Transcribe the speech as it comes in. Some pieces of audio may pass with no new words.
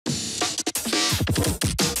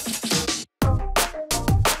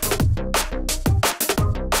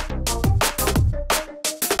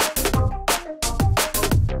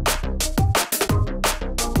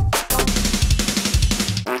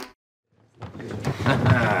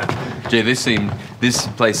Gee, this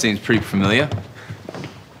place seems pretty familiar.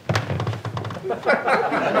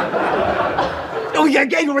 Oh, yeah,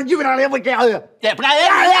 you and I ever get here. Yeah, but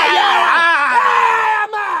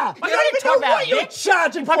What are you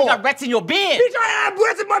charging for? You got rats in your beard. Bitch, I have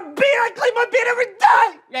rats in my beard. I clean my beard every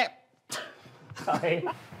day.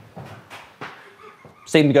 Yeah.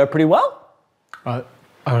 Seemed to go pretty well. I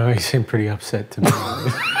don't know, you seem pretty upset to me.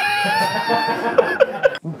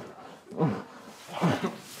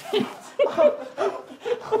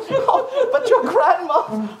 But your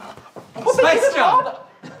grandma. Space Jump.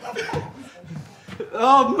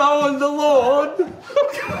 Oh, mowing the lawn.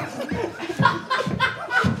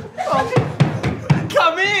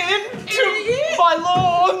 Come in to my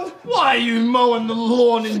lawn. Why are you mowing the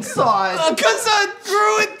lawn inside? Because I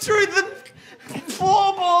grew it through the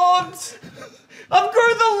floorboards. I've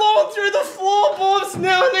grew the lawn through the floorboards.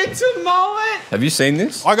 Now I need to mow it. Have you seen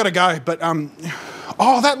this? I gotta go, but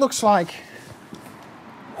oh, that looks like.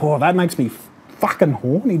 Oh, that makes me fucking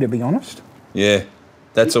horny, to be honest. Yeah,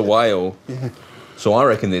 that's a whale. Yeah. So I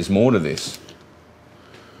reckon there's more to this.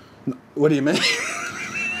 What do you mean?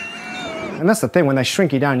 And that's the thing, when they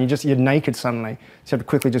shrink you down, you're naked suddenly. So you have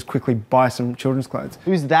to quickly buy some children's clothes.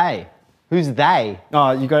 Who's they? Who's they? Oh,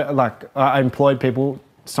 you got, like, I employed people,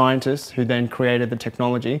 scientists, who then created the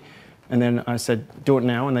technology. And then I said, do it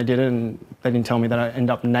now, and they did it, and they didn't tell me that I end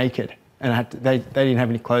up naked. And I had to, they didn't have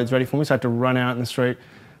any clothes ready for me, so I had to run out in the street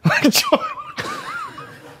like a child.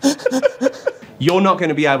 You're not going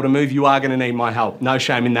to be able to move. You are going to need my help. No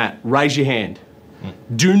shame in that. Raise your hand.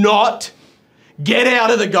 Do not get out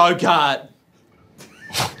of the go-kart.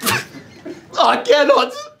 I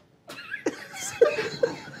cannot.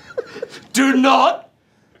 Do not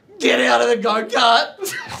get out of the go-kart.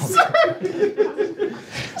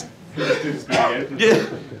 Yeah.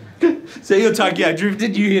 So you're Tokyo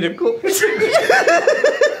drifted, you hit a cook.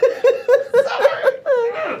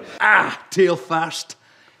 Tail first.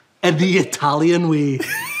 And the Italian way.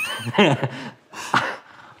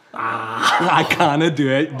 I can't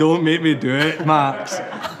do it. Don't make me do it, Max.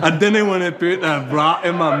 I didn't want to put that rat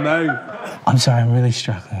in my mouth. I'm sorry, I'm really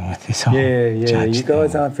struggling with this whole judge you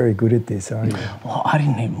guys aren't very good at this, are you? Well, I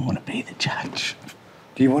didn't even want to be the judge.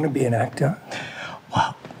 Do you want to be an actor?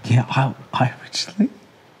 Well, yeah, I originally...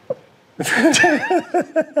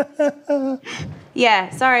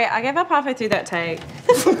 Yeah, sorry, I gave up halfway through that take.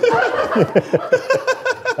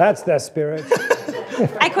 That's the spirit.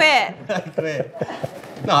 I quit.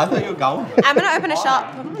 No, I thought you were going. I'm gonna open a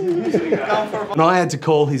shop. And I had to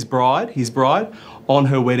call his bride, on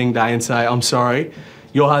her wedding day and say, I'm sorry,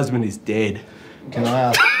 your husband is dead. Can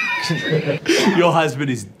I ask? Your husband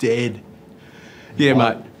is dead. Yeah,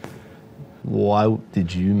 mate. Why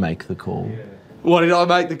did you make the call? Why did I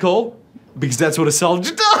make the call? Because that's what a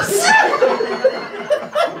soldier does.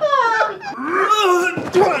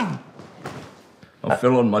 I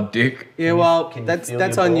fell on my dick. Yeah, well, that's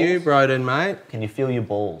on you, Broden, mate. Can you feel your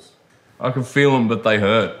balls? I can feel them, but they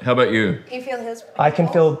hurt. How about you? Can you feel his? I can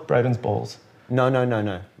feel Broden's balls. No.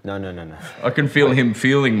 I can feel him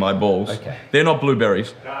feeling my balls. Okay. They're not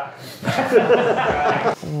blueberries.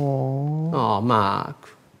 Oh,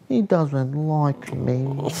 Mark. He doesn't like me.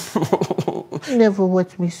 He never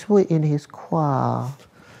lets me sweat in his car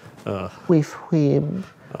with him.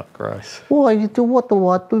 Oh, gross. What do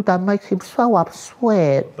I do that makes him so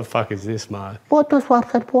upset? The fuck is this, Mark? What does I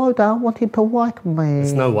said, why don't I want him to like me?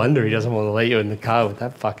 It's no wonder he doesn't want to let you in the car with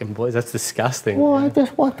that fucking boys. That's disgusting. Well, I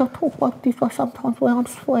just want to talk like this sometimes when I'm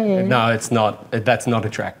swearing. No, it's not. That's not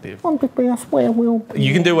attractive. I'm just being a swear will.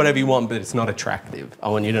 You can do whatever you want, but it's not attractive. I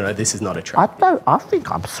want you to know this is not attractive. I think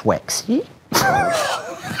I'm swexy.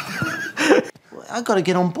 I got to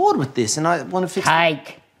get on board with this, and I want to fix.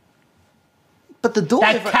 Cake. But the door.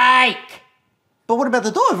 The cake. But what about the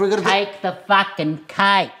door? We're gonna take the fucking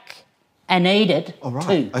cake and eat it. All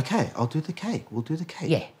right. Too. Okay, I'll do the cake. We'll do the cake.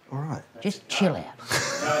 Yeah. All right. Just chill out.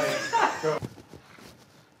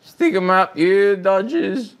 Stick 'em up, you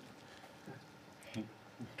dodgers.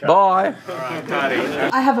 Bye.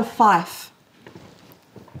 I have a fife.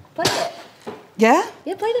 Play it. Yeah?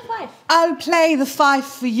 Yeah, play the fife. I'll play the fife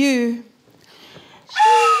for you.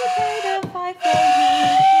 Play the fife for you.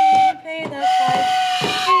 Play the fife.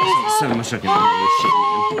 There's so much I can do with this shit,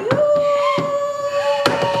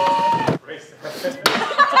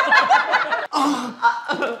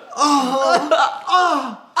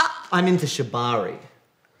 I'm into shibari.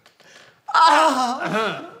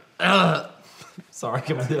 Sorry,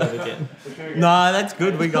 can we do that again? No, that's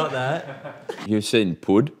good. We got that. You've seen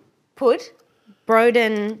Pud? Pud.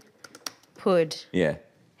 Broden Pud. Yeah.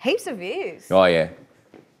 Heaps of views. Oh yeah.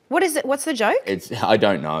 What is it? What's the joke? I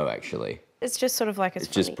don't know actually. It's just sort of like It's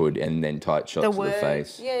just Pud and then tight shots of the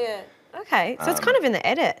face. Yeah. Okay, so it's kind of in the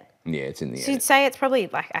edit. Yeah, it's in the So edit. you'd say it's probably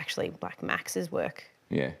actually Max's work.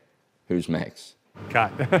 Yeah. Who's Max?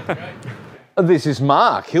 Cut. This is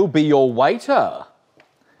Mark. He'll be your waiter.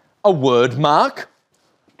 A word, Mark?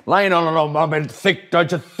 Laying on it a moment thick,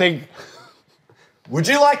 don't you think? Would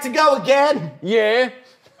you like to go again? Yeah.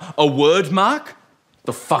 A word, Mark?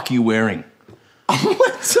 The fuck are you wearing?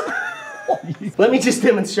 Let me just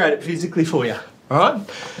demonstrate it physically for you. All right?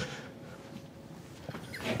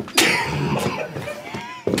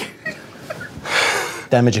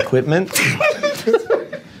 Damage equipment.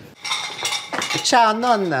 Ciao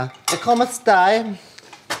nonna, e come stai?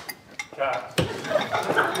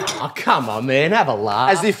 Oh, come on, man. Have a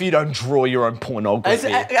laugh. As if you don't draw your own pornography.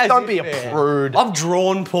 Don't be a prude. I've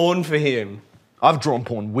drawn porn for him. I've drawn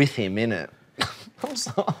porn with him in it. I'm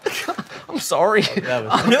sorry. I'm sorry.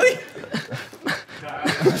 Really?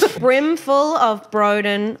 Brimful of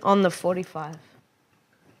Broden on the 45.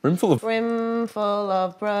 Brimful of... Brimful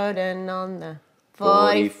of Broden on the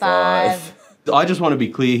 45. I just want to be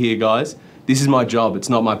clear here, guys. This is my job. It's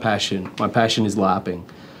not my passion. My passion is LARPing.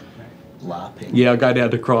 LARPing? Yeah, I go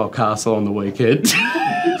down to Cryle Castle on the weekend.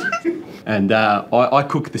 And I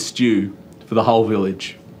cook the stew for the whole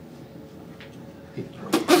village.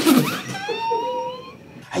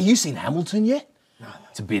 Have you seen Hamilton yet? No.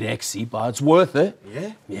 It's a bit exy, but it's worth it.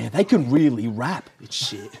 Yeah? Yeah, they can really rap. It's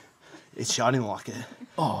shit. It's shining like it.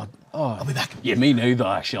 Oh. I'll be back. Yeah, me neither,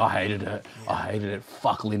 actually. I hated it. I hated it.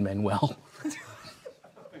 Fuck Lin-Manuel.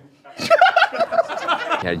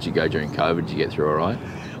 How did you go during COVID? Did you get through all right?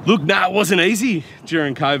 Look, no, it wasn't easy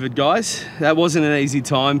during COVID, guys. That wasn't an easy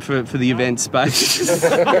time for the event space.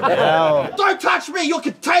 Don't touch me! You're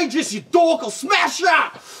contagious, you dork! I'll smash ya!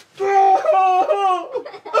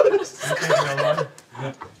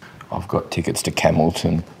 I've got tickets to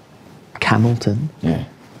Camilton. Camilton? Yeah.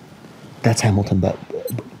 That's Hamilton, but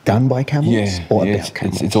done by camels? Yeah, Or yeah, about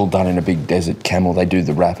camels? it's all done in a big desert camel. They do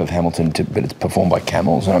the rap of Hamilton, but it's performed by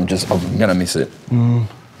camels, and I'm going to miss it.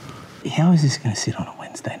 How is this going to sit on a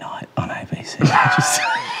Wednesday night on ABC?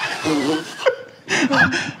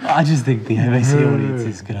 I just think the ABC audience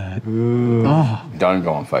is going to... Oh. Don't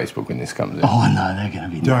go on Facebook when this comes out. Oh, no, they're going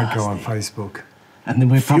to be Don't nasty. go on Facebook. And then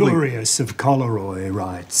we're probably... Furious of Colleroy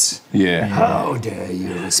writes, Yeah. how dare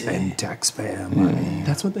you spend taxpayer money?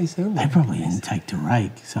 That's what they sound like. They probably didn't take to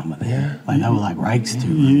rake, some of them. Yeah. Like, they were like rakes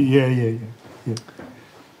too. Yeah.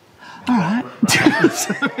 All right.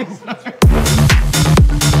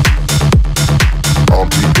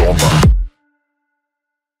 Aunty Donna.